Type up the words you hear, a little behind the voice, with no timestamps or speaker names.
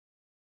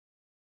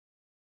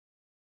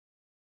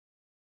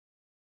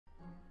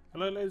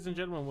Hello ladies and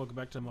gentlemen, welcome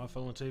back to My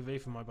Fallen TV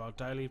for Mobile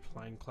Daily,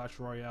 playing Clash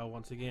Royale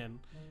once again.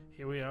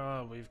 Here we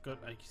are, we've got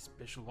a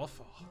special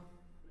offer.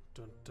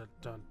 Dun dun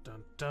dun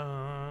dun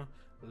dun.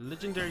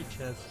 Legendary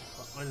chest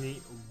for only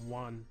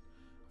one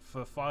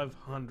for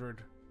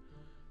 500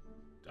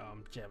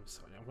 gems.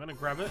 So I'm gonna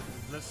grab it.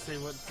 Let's see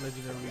what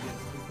legendary we get.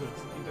 Something good,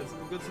 something good,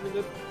 something good, something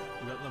good.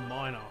 We got the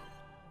miner.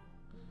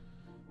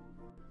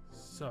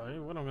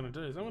 So what I'm gonna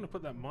do is I'm gonna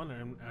put that miner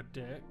in our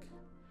deck.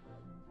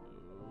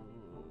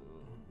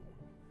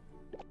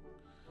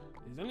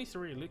 There's only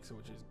 3 elixir,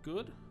 which is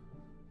good.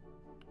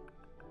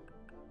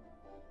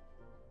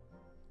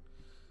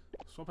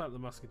 Swap out the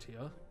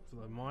musketeer for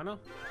the miner.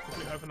 If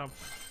we open up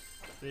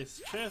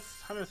this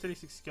chest,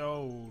 136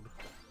 gold,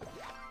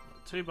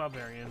 2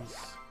 barbarians,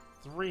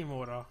 3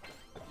 mortar,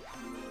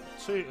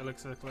 2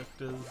 elixir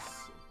collectors,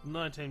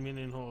 19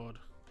 minion horde.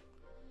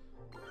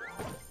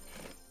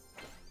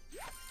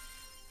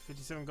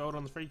 57 gold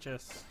on the free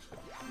chest,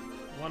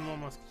 1 more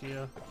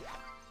musketeer,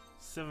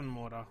 7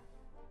 mortar.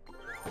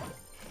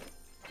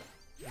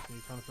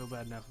 You kind of feel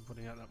bad now for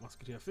putting out that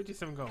musketeer.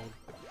 57 gold,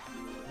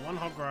 1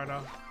 hog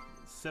rider,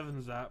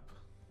 7 zap,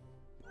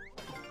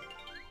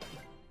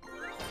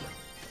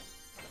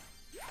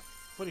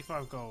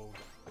 45 gold,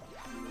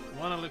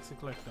 1 elixir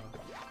collector,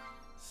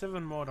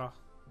 7 mortar,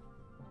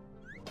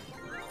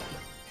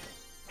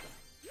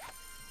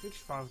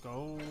 55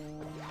 gold,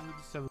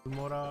 7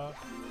 mortar,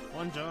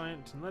 1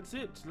 giant, and that's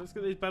it. Let's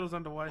get these battles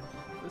underway.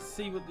 Let's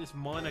see what this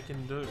miner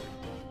can do.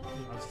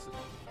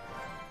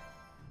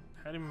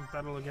 Had him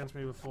battle against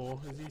me before.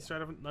 Is he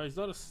straight up? No, he's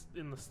not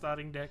in the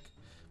starting deck.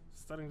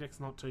 Starting deck's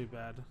not too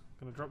bad.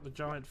 Gonna drop the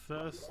giant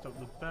first up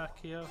the back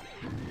here.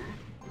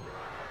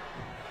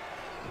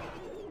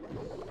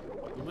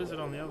 The wizard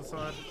on the other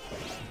side.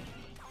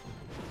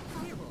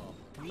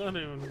 Not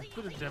even a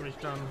bit of damage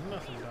done.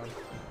 Nothing done.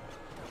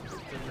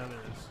 But now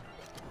there is.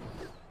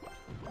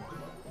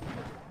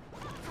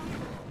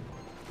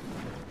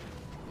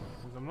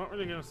 I'm not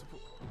really gonna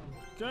support.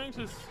 I'm going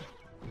to.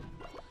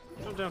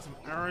 Drop down some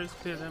arrows,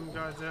 clear them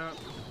guys out.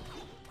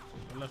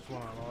 I left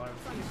one alive.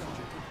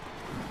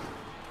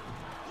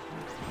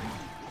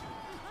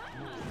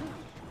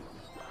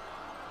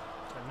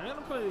 Okay, now I'm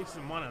gonna play this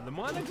miner. The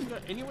miner can go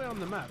anywhere on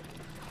the map.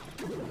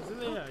 So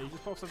there, he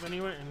just pops up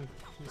anywhere and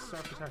he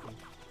starts attacking.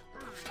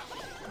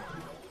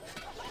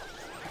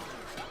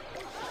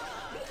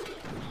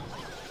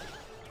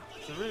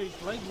 So really,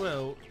 played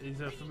well, is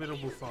a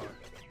formidable foe.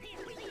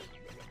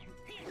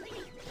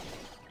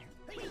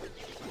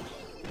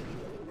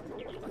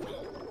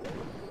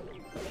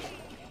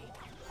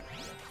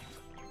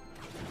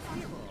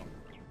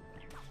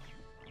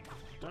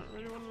 Don't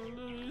really want to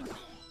lose.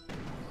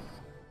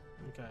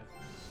 Okay.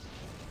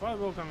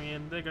 Fireball coming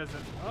in. There goes it.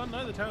 Oh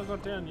no, the tower's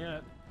not down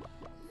yet.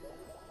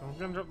 I'm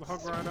gonna drop the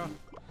hog rider.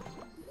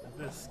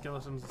 There's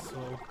skeletons as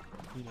well.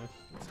 You know,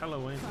 it's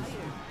Halloween. He's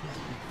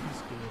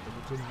scared of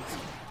the goodness.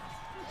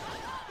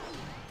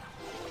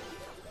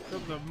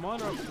 Drop the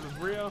miner up to the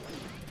rear.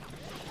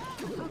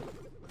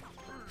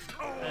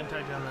 And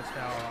take down the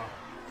tower.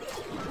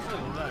 Look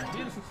at that.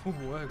 Beautiful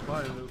work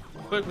by the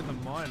work with the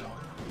miner.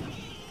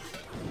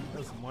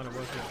 That's some minor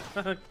work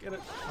here. Get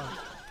it? Oh.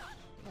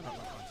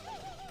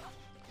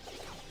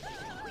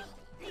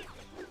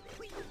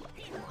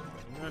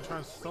 I'm gonna try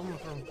and stop him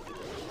from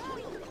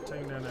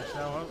taking down that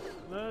tower.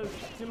 No,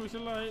 it's gonna be too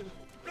late.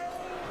 Oh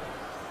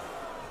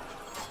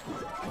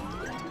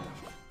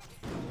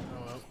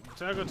well, the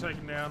tower got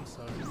taken down,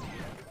 so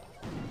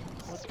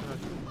what can I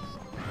do?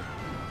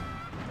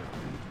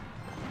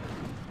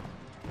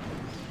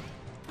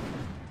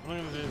 What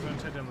I'm gonna do is I'm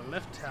gonna take down the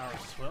left tower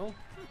as well.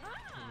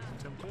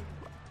 Attempt to.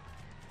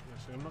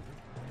 Actually, I'm not going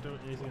to do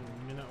anything in a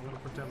minute. I'm going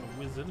to put down the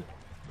wizard.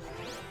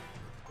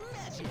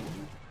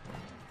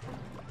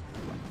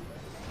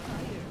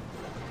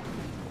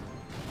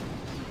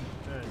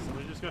 Okay, so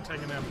we just got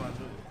taken out by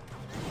the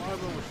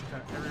fireball, which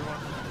attacked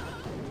everyone.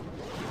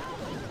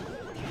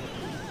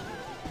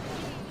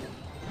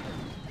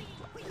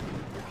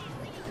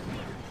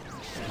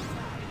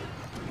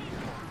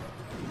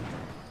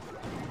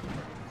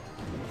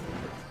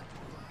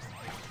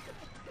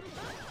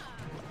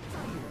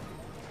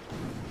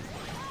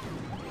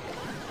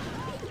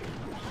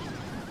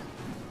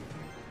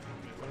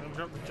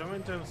 Drop the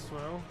giant down as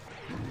well.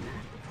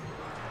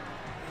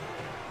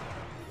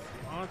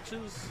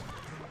 Archers.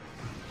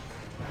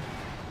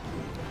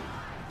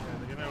 Okay,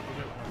 they're gonna have to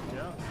get wiped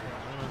out. So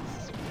I'm gonna.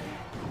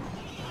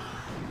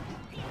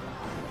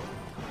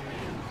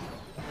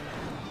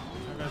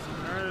 There goes some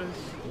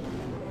arrows.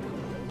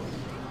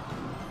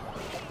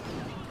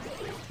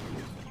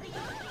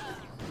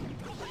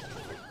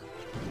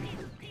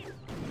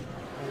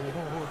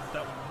 Oh,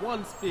 that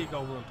one spear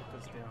goblin took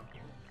us down.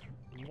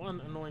 One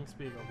annoying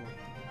spear goblin.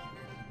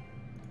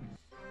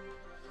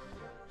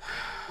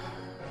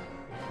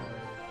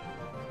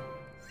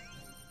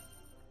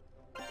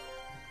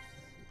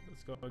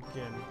 Let's go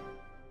again.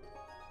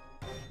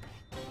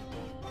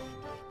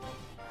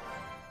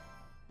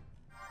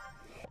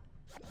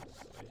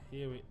 So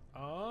here we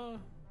are.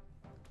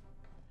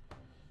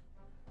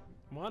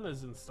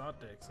 Miners in start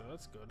deck, so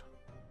that's good.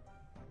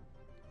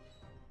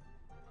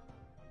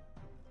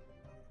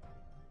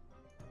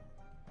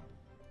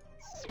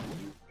 So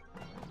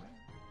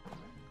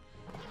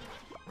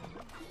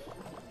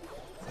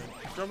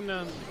dropping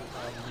down the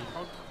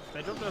hog.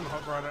 They drop down the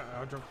hog rider.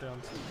 I'll drop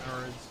down some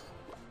arrows.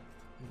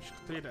 We should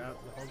clear out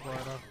the hog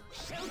rider.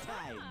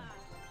 Showtime!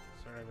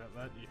 Sorry about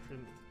that. You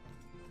shouldn't.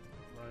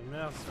 My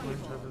mouse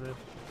went over there.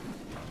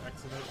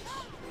 Accident.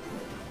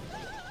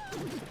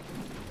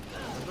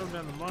 I'll drop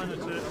down the miner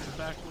too up the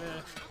back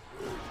there.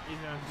 He's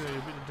going to do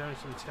a bit of damage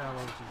to the tower,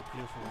 which is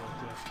beautiful right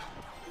there.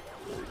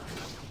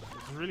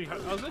 It's really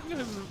hard. I was looking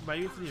at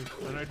maybe for the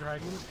Inferno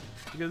Dragon,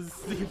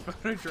 because the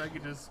Inferno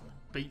Dragon just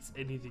beats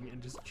anything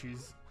and just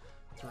chews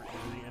through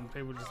everything, and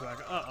people just like,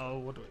 uh-oh,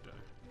 what do I do?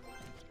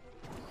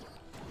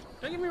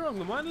 Don't get me wrong,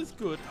 the miner's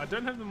good. I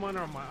don't have the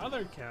miner on my other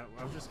account.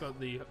 I've just got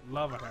the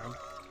Lava Hound.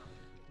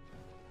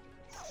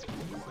 So,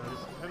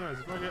 who knows,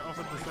 if I get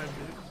offered the same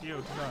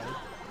deal today,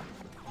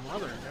 on my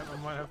other account, I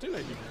might have two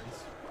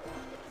legendaries.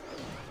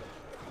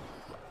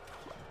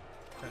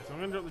 Okay, so I'm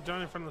going to drop the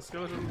giant in front of the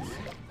skeletons. It's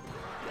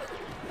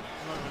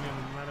not really going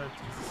to matter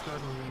because the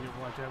skeleton's going to get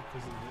wiped out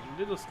because of the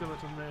little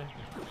skeleton there.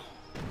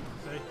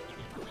 See?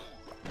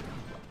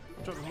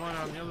 Drop the miner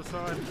on the other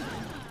side.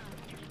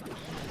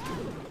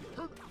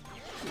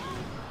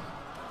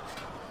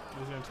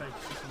 He's going to take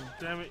some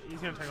damage.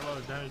 He's going to take a lot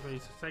of damage, but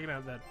he's taking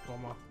out that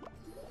bomber,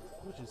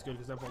 which is good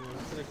because that bomber is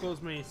going to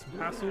cause me some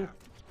hassle.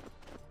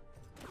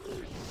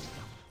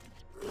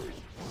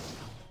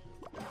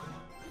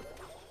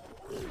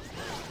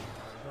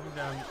 Coming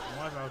down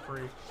my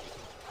Valkyrie.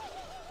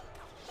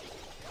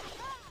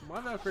 My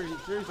Valkyrie,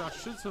 Jerry's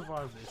should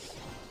survive this.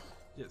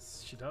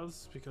 Yes, she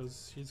does,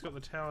 because she's got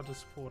the tower to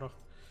support her.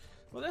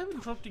 What they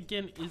haven't dropped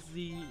again is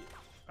the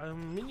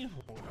minion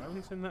horde. I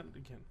haven't seen that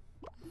again.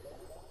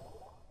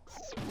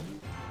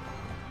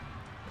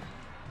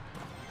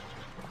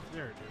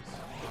 There it is.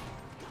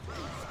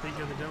 Speak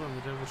of the devil and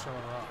the devil shall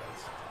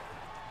arise.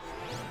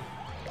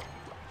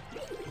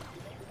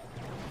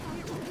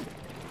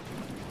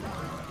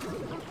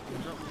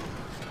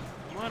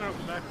 Miner up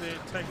the back there,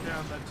 take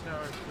down that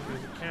tower as quickly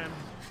as you can.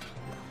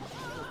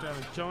 Drop down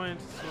a giant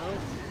as well.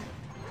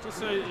 Just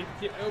so if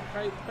you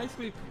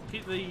basically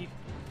hit the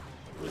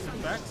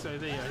wizard back, so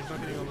there you go, he's not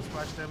getting all the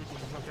splash damage,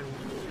 he's not getting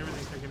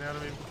everything taken out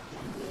of him.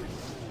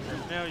 And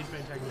now he's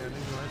been taken down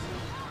anyway, so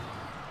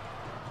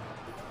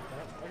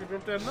I can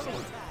drop down another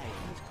one.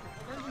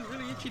 It's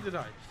really itchy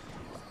today.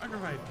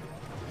 Aggravating.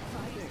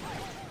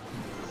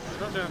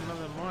 Drop down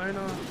another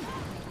miner.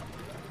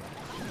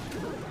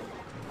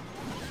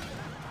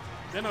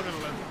 They're not going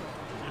to let him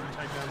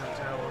take down that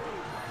tower.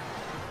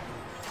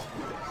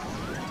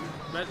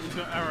 But he's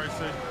got arrows,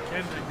 so he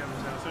can take down the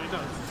tower, so he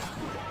does.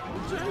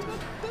 So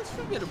that's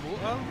forgettable.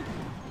 Well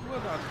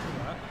done for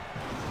that.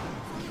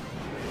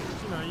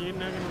 But, you know, you're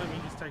now going to let me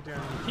just take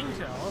down the King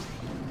Tower.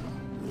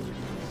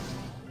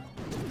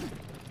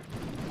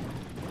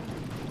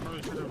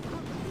 Probably should have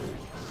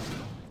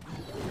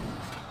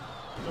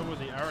gone with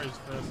the arrows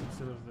first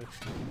instead of the...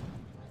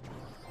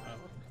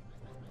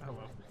 Oh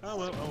well. Oh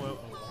well, oh well,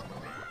 oh well.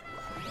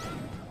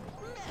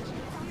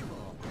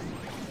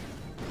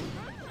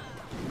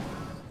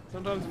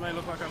 Sometimes it may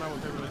look like I know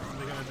what people are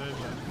going to do,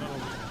 but not all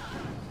the time.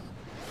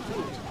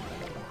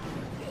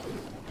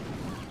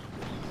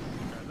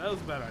 Okay, that was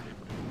a bad idea.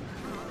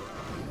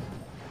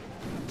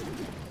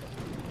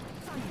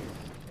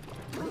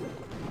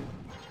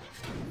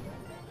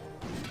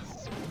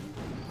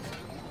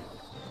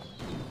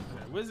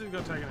 Okay, Wizard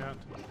got taken out.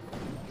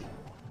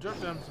 Drop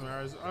down some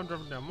arrows. I'm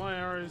dropping down my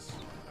arrows.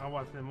 I'll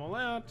wipe them all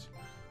out.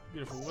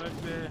 Beautiful work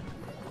there.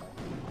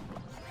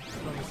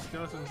 Got the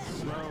skeletons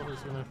as well.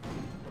 Who's going to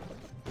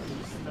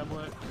stable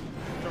it.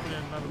 Dropping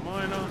down another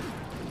miner.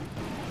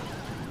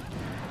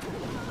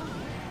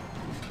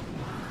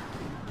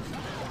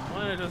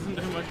 Miner doesn't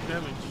do much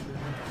damage.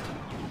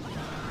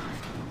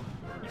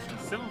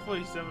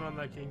 747 on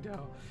that King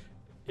Tower.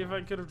 If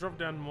I could have dropped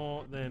down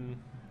more,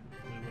 then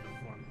we would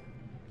have won.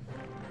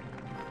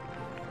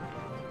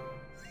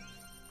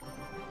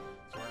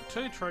 So we're at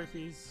 2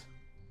 trophies.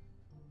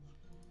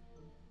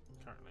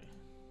 Currently.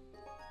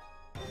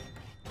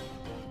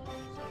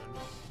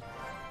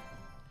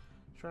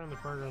 Trying the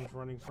program's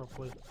running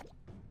properly.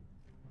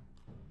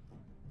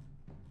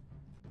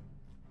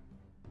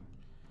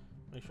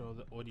 Make sure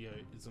the audio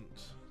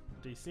isn't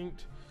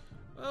desynced.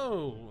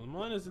 Oh, the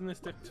miner's in this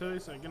deck too,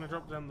 so I'm gonna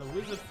drop down the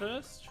wizard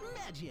first.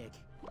 Magic.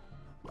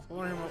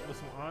 Follow him up with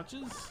some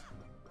archers.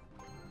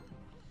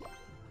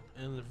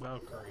 And the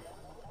Valkyrie.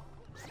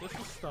 Just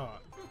a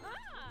start.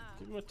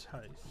 Give them a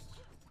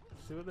taste.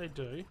 See what they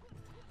do.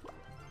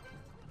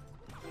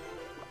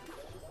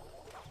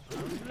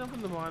 I'm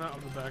jumping the miner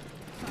up the back.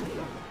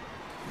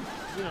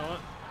 You know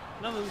what?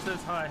 None of them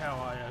says hi, how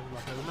are you?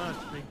 Like a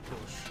nice big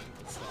push.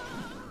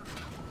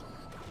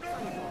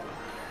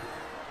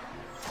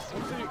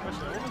 Actually, I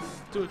want to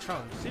do a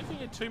challenge. See if we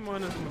get 2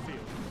 miners in the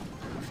field.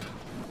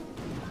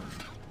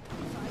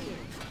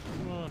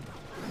 Come on.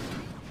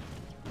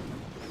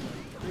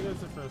 Here goes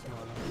the first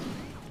miner.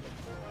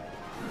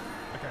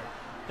 Okay.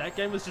 That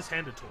game was just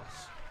handed to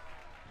us.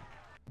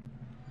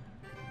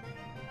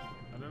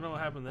 I don't know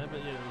what happened there, but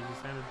yeah, it was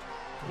just handed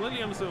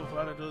completely on the silver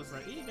platter. It was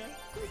like, here you go,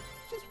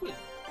 just win.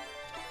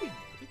 Just win.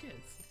 Who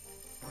cares?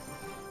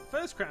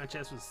 First crown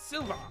chest was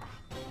silver.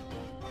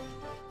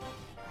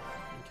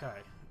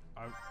 Okay,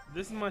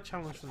 this is my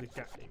challenge for the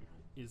game,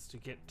 is to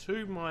get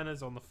 2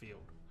 miners on the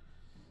field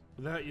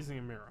without using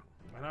a mirror.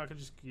 I know I could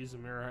just use a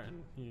mirror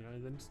and, you know,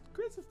 then just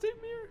aggressive 2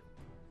 mirror.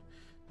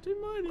 2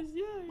 miners,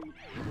 yay!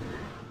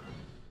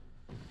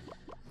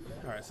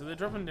 Alright, so they're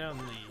dropping down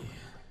the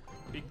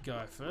big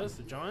guy first,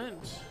 the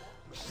giant.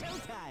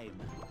 Showtime!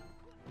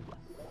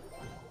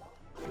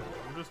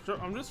 I'm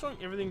just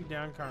throwing everything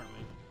down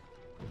currently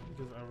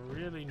because I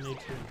really need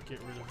to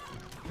get rid of.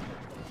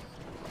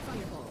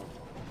 Fireball.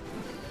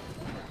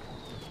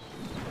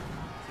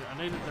 See, I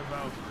needed the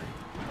Valkyrie.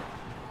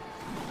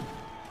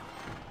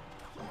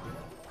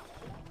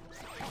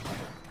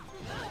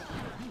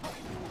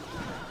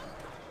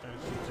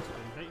 She's just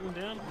been beaten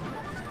down.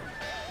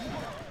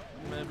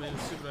 May have been a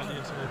stupid idea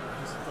to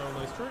just throw all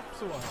those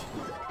troops away.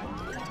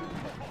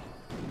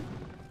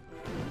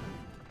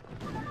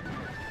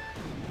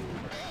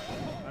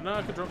 I know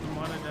I could drop the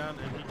miner down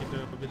and he could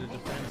do a bit of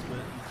defense, but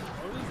he's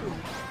obviously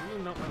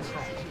really not that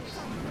strong.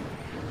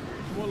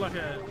 It's more like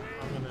a,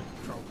 I'm gonna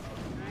troll card.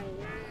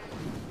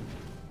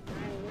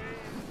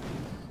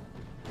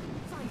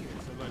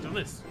 So I've done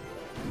this.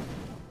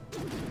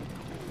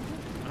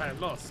 I have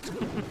lost.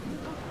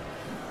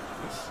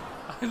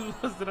 I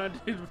lost and I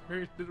did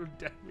very little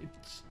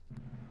damage.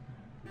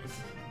 I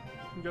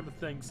got the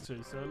thanks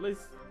too, so at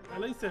least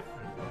they're free.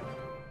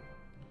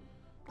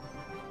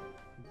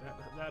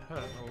 That hurt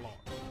a lot.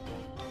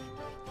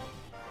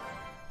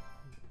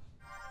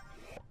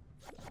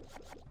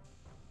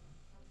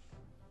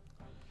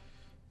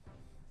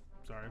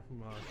 Sorry,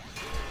 my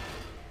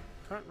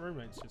current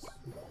roommate's just.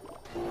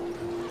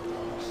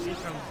 He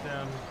comes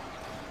down.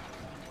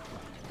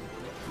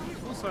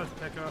 Full size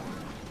P.E.K.K.A.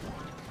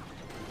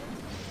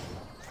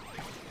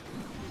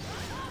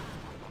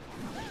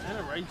 And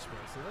a rage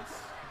spell, so that's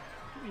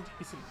pretty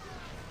decent.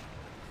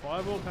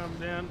 Fireball comes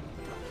down,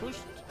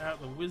 pushed out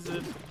the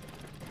wizard.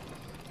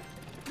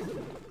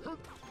 Okay, so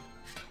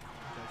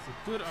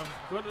good, I've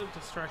got a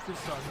distracted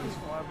so I can use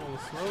fireball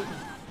as well,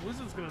 because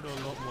wizard's going to do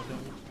a lot more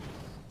damage.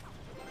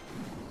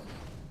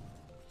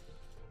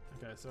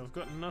 Okay, so I've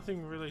got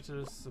nothing really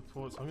to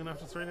support, so I'm going to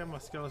have to throw down my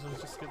skeletons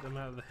just to get them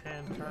out of the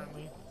hand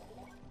currently.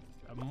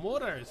 A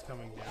mortar is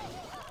coming down.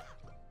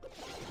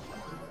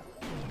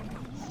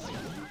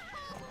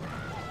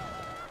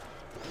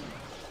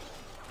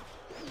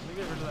 Let me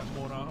get rid of that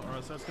mortar, or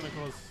else that's going to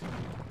cause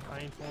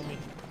pain for me.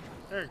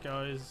 There it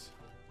goes.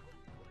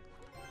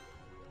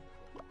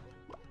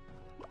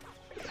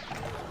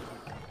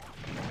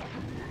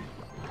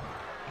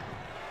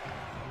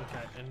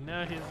 Okay, and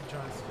now here's the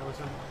giant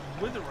skeleton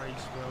with a rage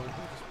spell.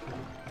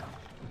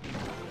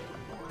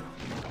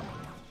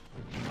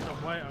 Oh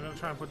wait, I'm going to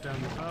try and put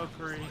down the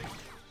Valkyrie.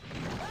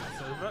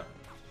 So that,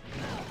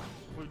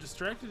 we've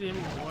distracted him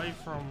away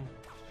from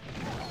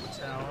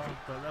the tower,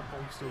 but that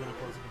bomb's still going to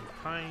cause him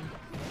pain.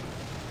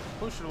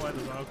 Push it away the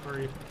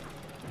Valkyrie.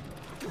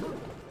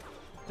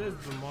 There's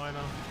the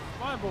miner.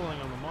 Fireballing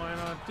on the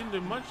miner. Didn't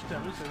do much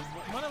damage, so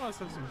one of us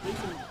have some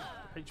decent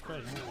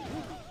HP.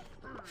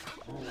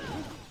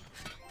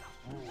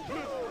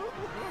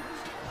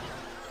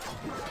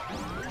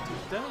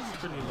 Damage is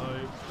pretty low,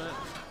 but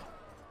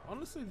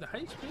honestly the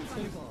HP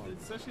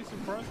it's actually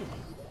surprising.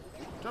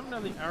 Jumping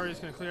down the area is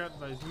going to clear out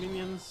those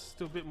minions.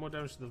 Still a bit more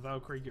damage to the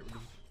Valkyrie. Get rid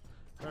of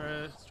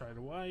her straight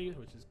away,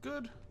 which is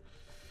good.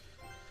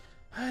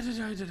 Giant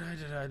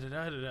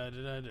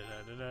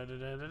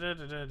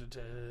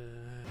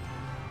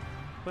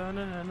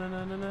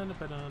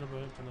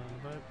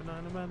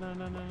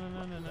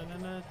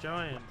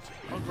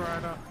Hog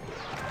Rider.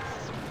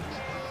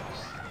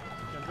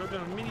 Gonna drop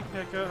down a mini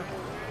P.E.K.K.A.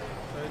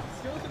 So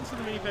skeletons for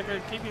the mini P.E.K.K.A.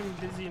 keep him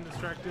busy and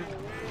distracted.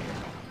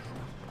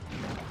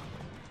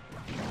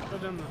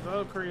 Drop down the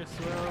Valkyrie as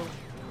well.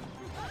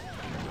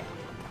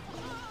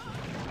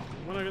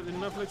 When I got the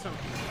enough licks on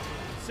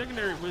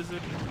secondary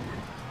wizard.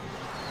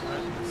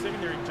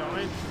 Secondary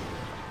giant.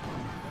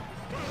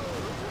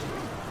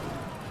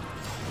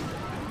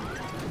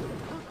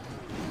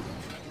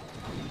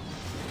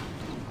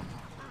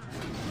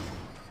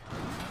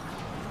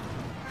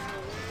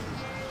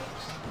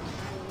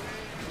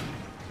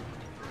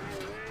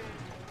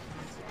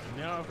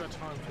 Now I've got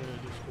time to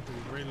just quickly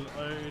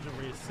reload and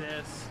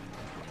reassess.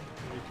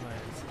 Replay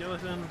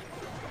skeleton.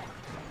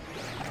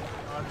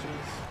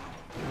 Archers.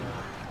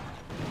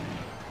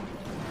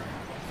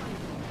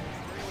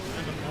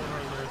 And the mortar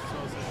over there as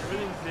well, so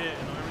everything's there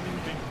and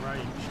everything's being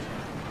raged.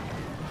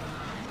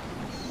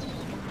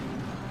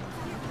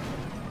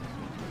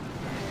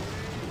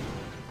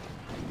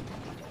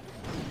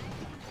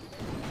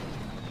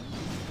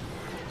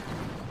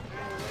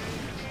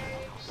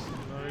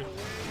 So,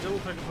 double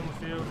P.E.K.K.A on the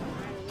field.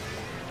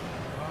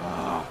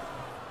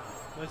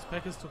 Those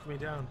P.E.K.K.As took me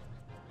down.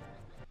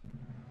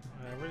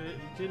 I really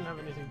didn't have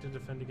anything to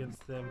defend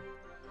against them.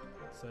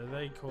 So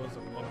they cause a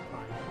lot of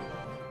pain.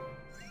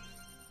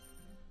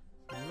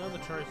 Another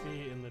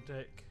trophy in the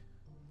deck.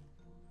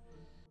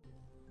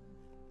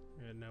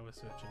 And now we're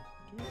searching.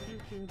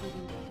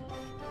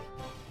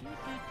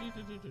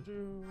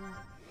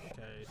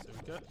 Okay, so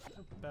we got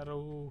a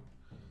battle.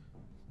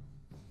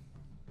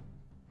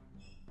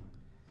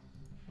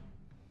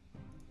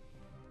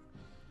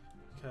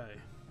 Okay,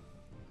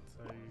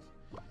 so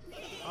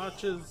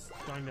archers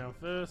going down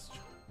first.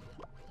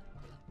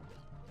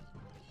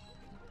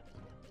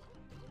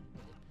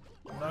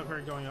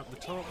 Valkyrie going up the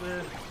top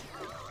there.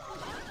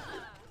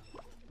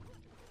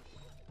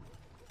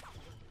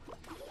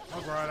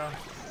 Hog Rider.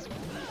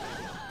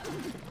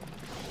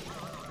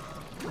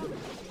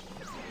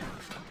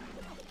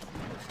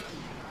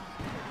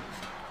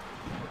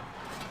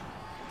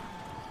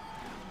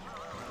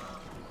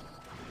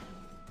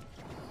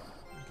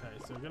 Okay,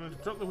 so we're gonna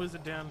drop the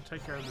wizard down,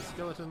 take care of the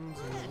skeletons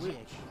and the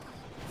witch.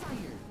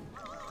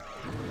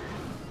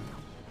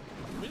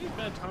 Really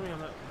bad timing on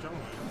that jump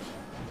range.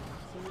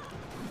 So,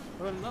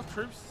 well, enough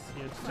troops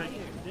here to take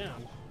it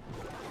down.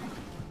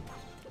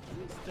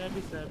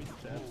 Stabby, stabby,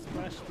 stab.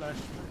 Splash, splash,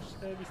 splash.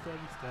 Stabby,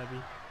 stabby, stabby.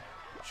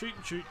 Shoot,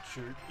 shoot,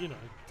 shoot. You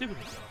know,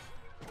 typical stuff.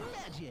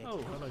 Magic. Oh,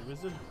 hello,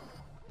 wizard.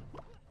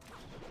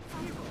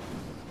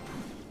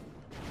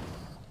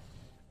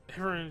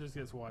 Everyone just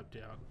gets wiped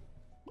out.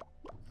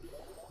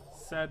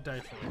 Sad day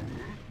for them.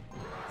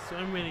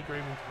 So many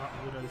grieving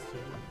widows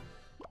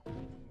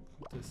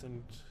to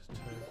send to.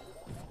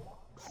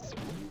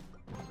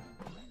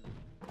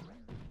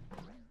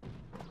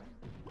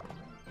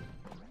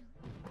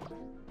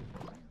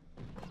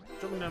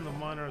 Dropping down the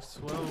miner as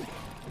well.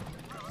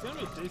 It's gonna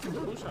be a decent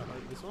push, I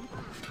hope, this one.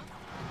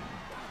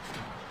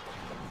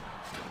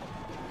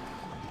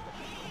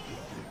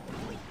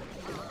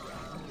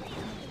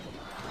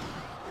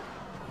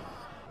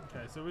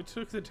 Okay, so we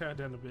took the tower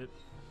down a bit.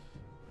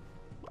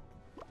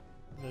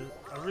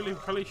 I really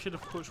probably should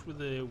have pushed with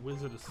the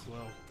wizard as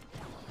well.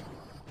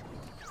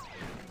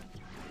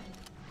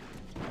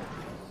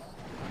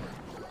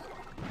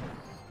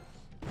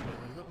 So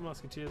we've got the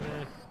musketeer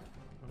there.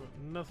 I've got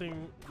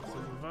nothing, so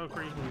the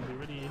Valkyrie will be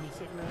ready any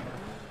second now.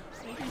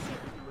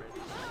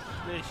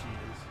 There she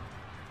is.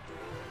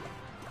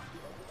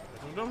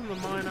 So I'm dropping the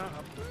miner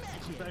up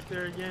back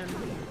there again.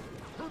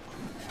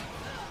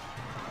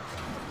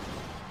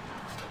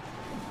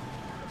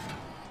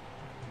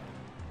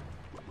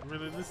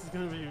 Really, this is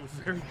going to be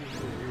very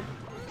difficult.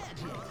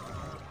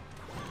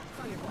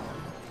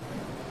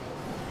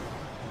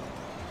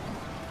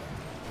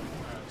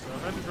 So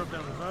I've had to drop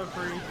down the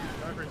Valkyrie.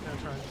 Valkyrie's going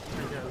to try and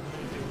take out as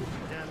many people as she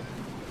can.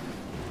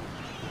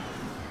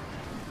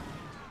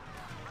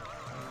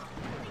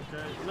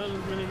 Okay, not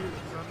as many as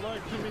I'd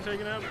like to be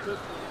taken out, but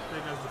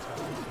there goes the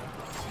tower.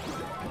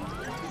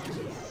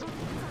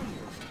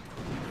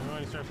 I'm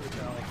going straight for the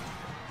tower.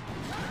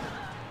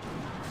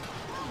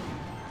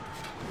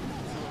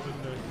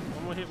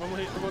 One more hit, one more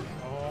hit, come on.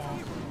 Oh.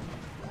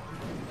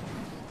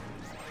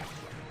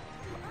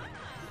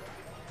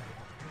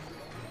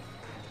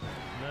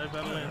 No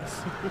battle ends.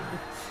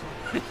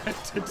 I had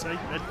to take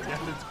that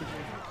down as quickly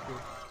as I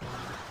could.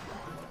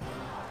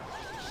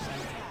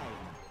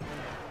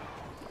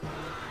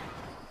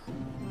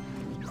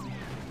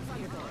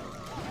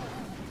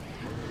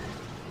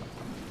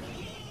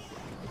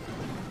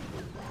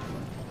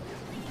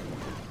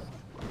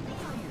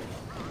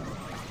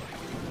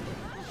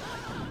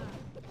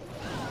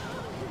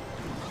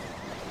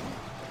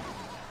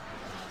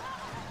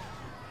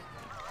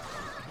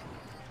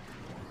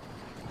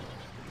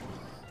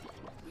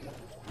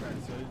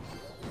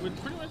 We're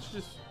pretty much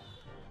just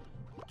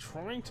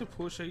trying to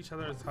push each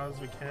other as hard as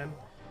we can,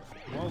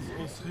 whilst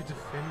also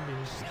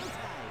defending. So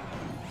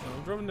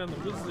I'm dropping down the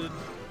wizard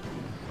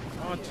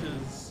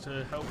archers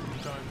to help with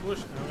the giant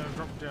push, and I'm going to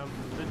drop down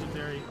the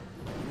legendary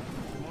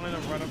miner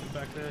right up the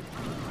back there.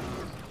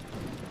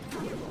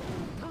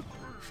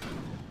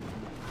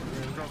 And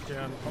then drop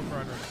down Hog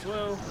Rider as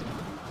well.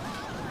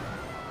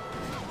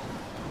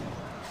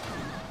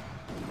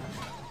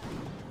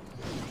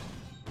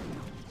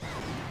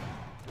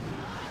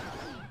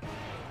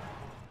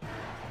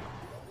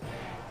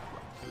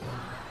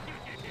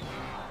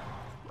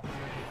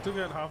 Took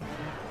out half of them.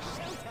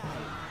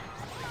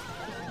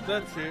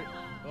 That's it.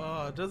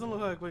 Oh, it doesn't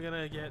look like we're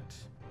gonna get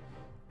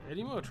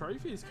any more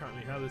trophies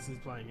currently, how this is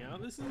playing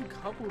out. This is a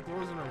couple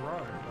draws in a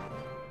row.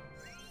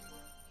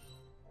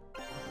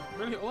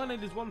 Really, all I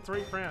need is 1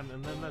 3 crown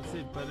and then that's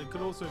it, but it could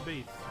also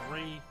be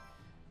 3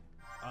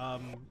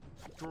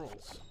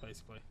 draws,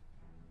 basically.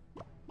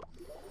 So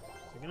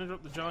I'm gonna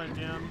drop the giant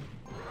down.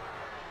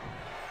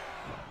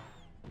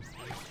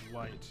 Just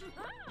wait.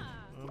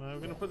 Oh no, we're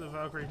gonna put the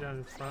Valkyrie down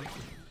in front.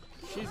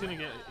 She's gonna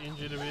get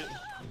injured a bit.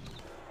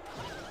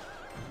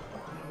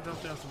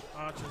 Drop down some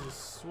archers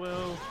as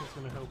well. That's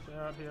gonna help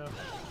out here.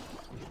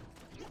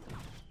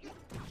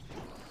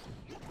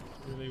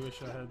 Really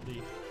wish I had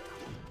the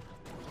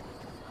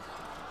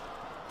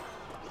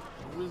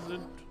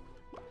wizard.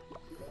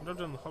 Drop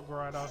down the Hog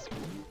Rider.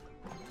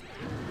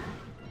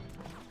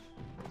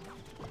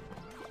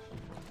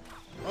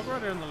 Hog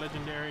Rider and the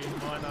legendary.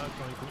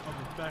 going from up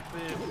and back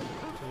there. So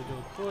we do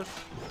a push.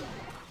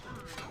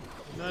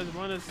 No, the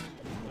miner's...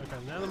 Okay,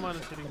 now the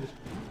miner's hitting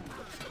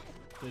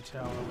the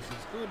tower, which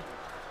is good.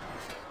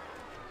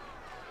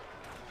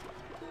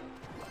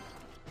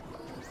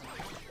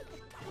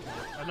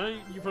 I know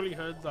you probably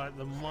heard like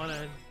the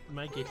miner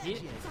make a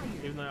hit,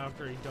 even though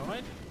after he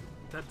died.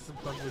 That's the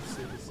bug with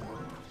Supercell.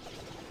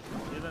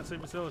 Yeah, that's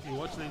Supercell. If you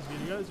watch these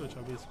videos, which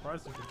I'll be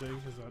surprised if you do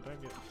because I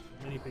don't get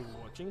many people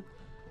watching,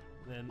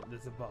 then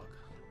there's a bug.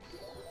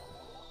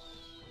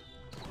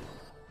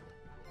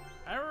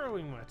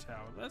 Arrowing my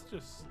tower, that's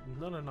just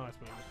not a nice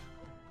move.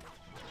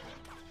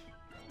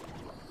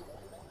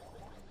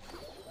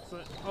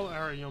 So I'll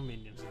arrow your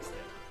minions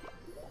instead.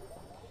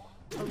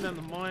 Coming down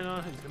the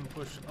miner, he's going to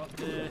push up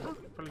there.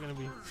 Probably going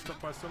to be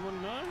stopped by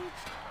someone. No?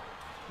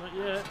 Not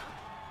yet.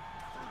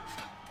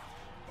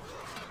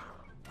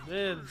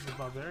 There's the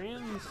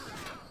barbarians.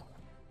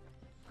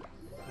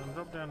 I'm going to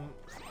drop down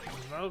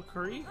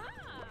Valkyrie.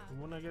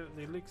 And when I get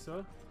the elixir,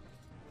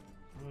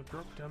 I'm going to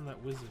drop down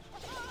that wizard.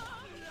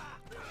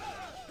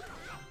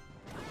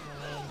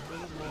 A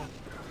little more.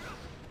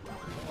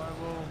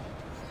 Fireball.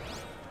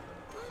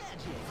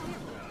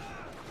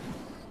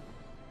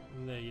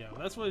 And there you go.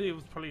 That's what he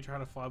was probably trying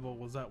to fireball,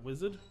 was that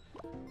wizard.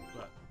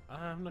 But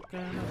I'm not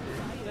gonna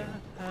let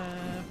that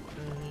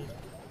happen,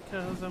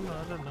 cause I'm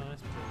not a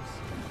nice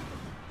person.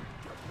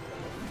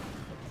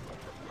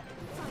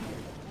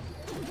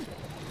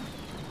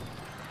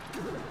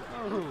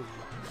 Oh!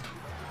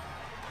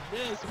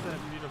 There's that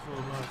beautiful,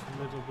 nice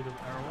little bit of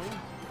arrowing.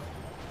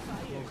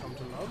 We'll come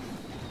to love.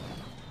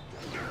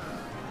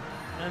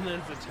 And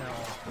there's the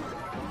tower.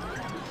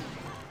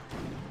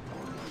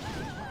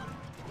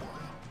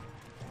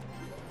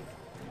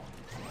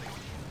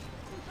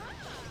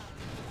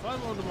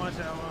 Fireball to my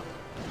tower.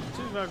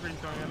 2 Valkyries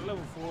going at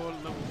level 4,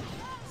 level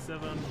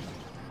 7,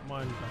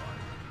 mine die.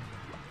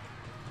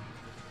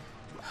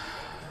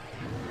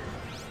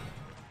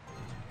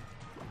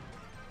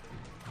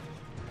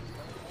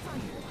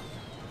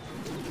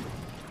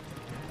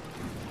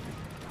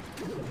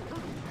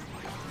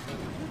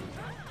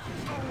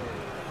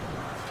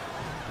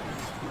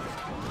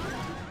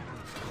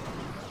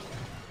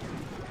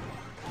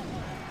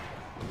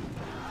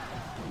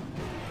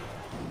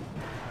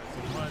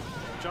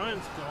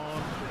 Giant's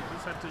gone.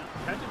 Just had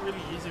to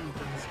really use him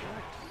to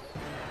distract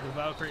the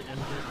Valkyrie and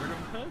get rid of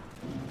her.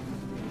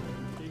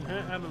 Getting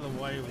her out of the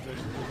way was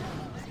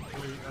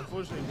actually,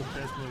 unfortunately, the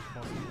best move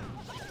possible.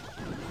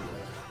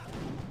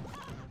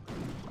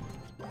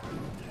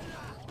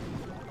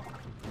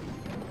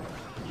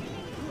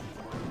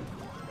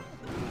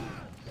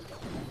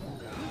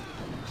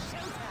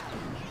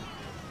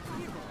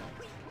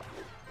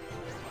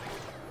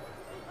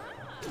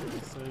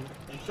 So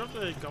I dropped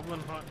the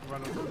goblin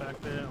runner back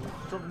there. I'm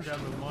dropping down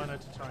the miner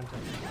to try and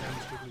take it down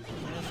as quickly as I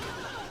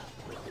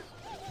can.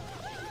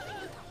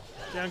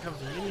 Down comes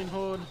the minion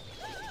horde.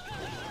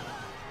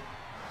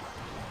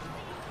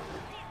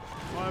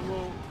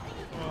 Fireball.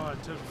 Oh, I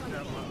took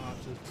out my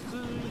archers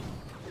too.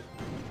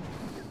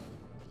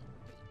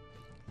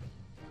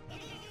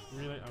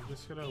 Really, I'm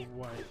just gonna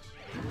wait.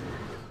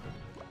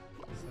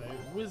 So,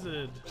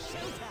 wizard.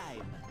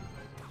 Showtime!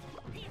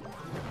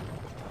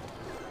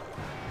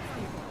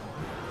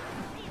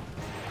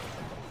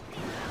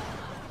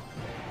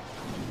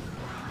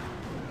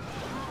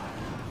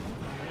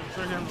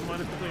 Throw down the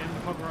miner quickly and the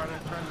hog rider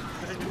trying to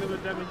take a little bit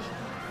of damage.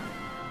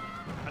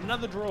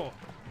 Another draw.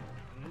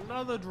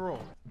 Another draw.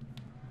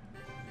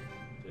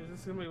 Jeez, this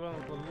is gonna be one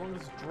of the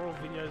longest draw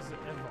videos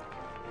ever.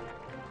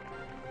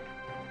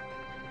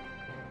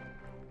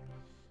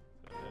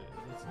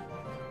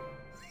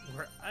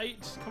 We're at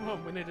 8. Come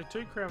on, we need a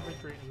 2 crown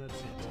victory and that's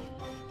it.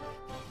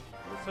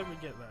 Let's hope we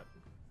get that.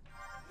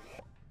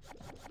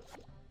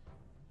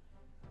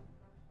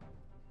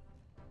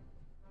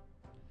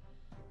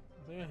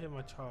 I think I hear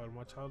my child.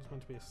 My child's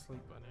meant to be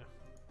asleep by now.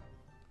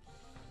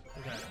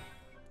 Okay.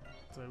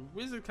 So,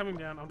 wizard coming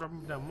down. I'm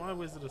dropping down my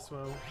wizard as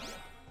well.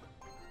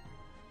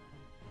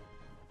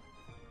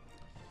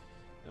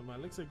 And my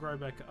elixir grow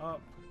back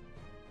up.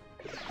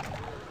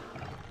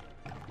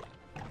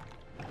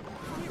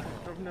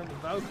 Dropping down the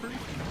Valkyrie.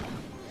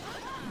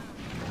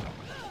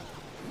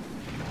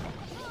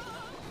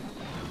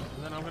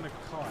 And then I'm going to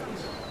kite.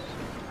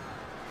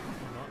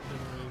 Not,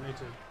 didn't really need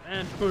to.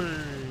 And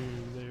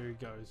boom! There he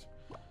goes.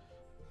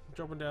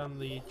 Dropping down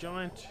the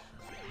giant.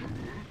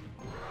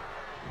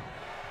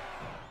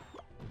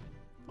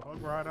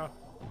 Hog rider.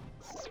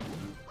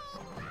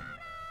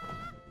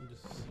 And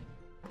just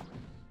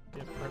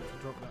get prepped to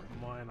drop that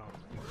miner.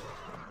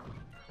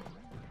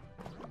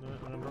 No, I'm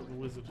gonna drop the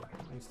wizard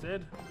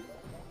instead.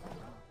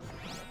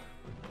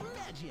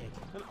 Magic!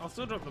 And I'll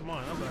still drop the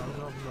miner, but I'll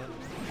drop the...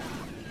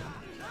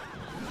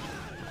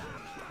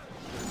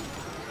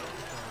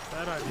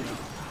 Bad idea.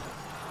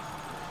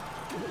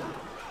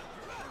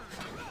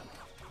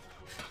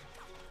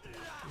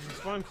 It's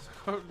fine because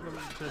I got them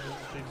to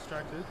be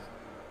distracted.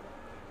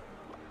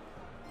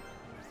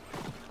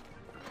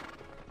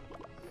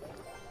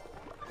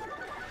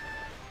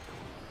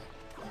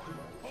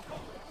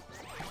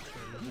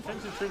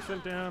 defensive troops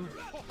went down.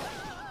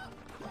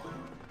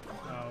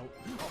 Oh,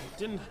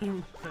 didn't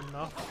do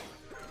enough.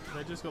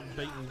 They just got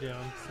beaten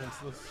down,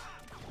 senseless.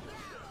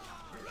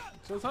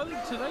 So it's either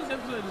today's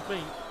episode has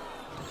been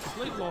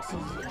complete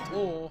losses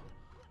or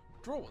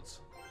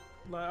draws.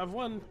 Like, I've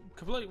won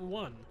complete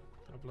one,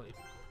 I believe.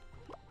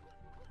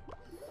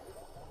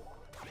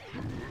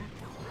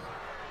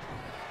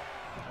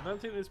 I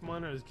don't think this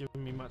miner has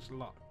given me much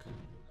luck.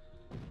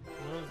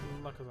 Not as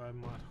luck as I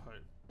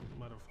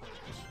might have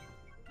hoped.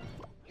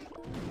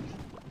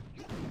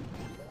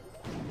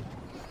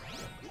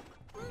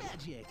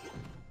 Magic.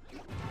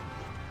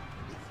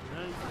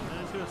 Now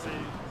he's gonna say,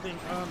 think,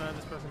 oh no,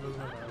 this person doesn't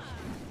have Irish.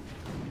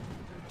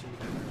 Gee,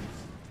 that hurts.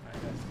 I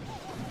guess.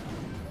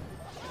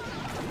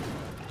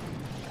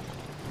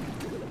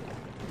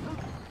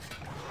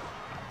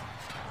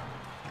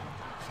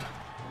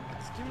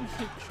 Just give me a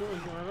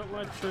choice, man. I don't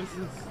like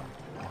choices.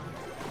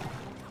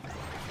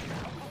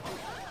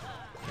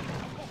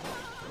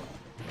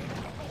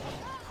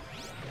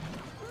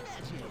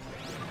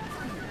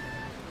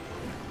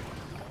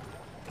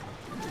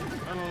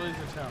 I'm gonna lose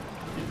the tower.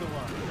 Either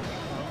one.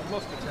 I've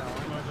lost the tower.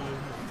 I'm going to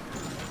lose it.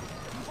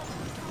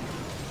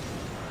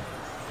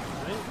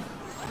 See?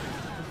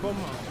 The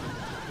bomb up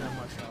down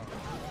my tower.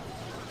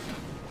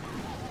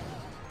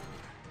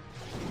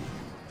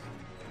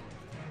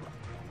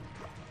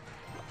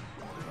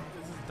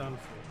 This is done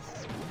for.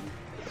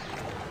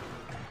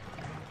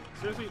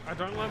 Seriously, I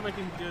don't like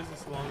making videos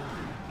this long.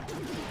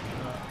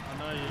 I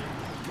know you.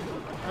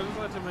 I just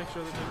like to make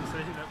sure that people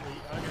see that we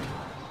are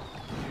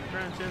getting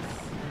ground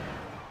chests.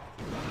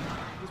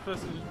 This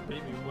person just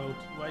beat me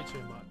way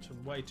too much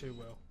and way too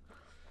well.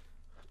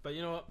 But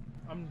you know what?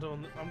 I'm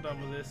done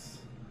with this.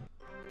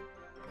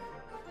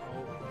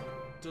 I'll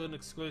do an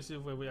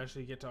exclusive where we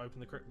actually get to open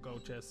the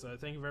gold chest. So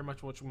thank you very much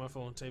for watching my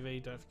Fall on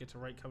TV. Don't forget to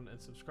rate, comment, and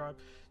subscribe.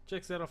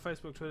 Check us out on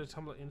Facebook, Twitter,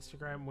 Tumblr,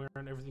 Instagram. We're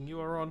on everything you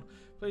are on.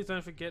 Please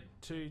don't forget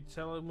to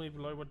tell me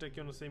below what deck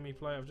you want to see me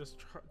play. I've just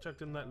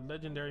chucked in that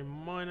legendary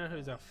miner,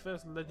 who's our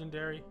first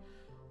legendary.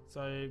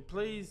 So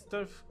please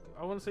don't.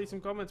 I want to see some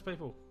comments,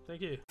 people.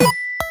 Thank you.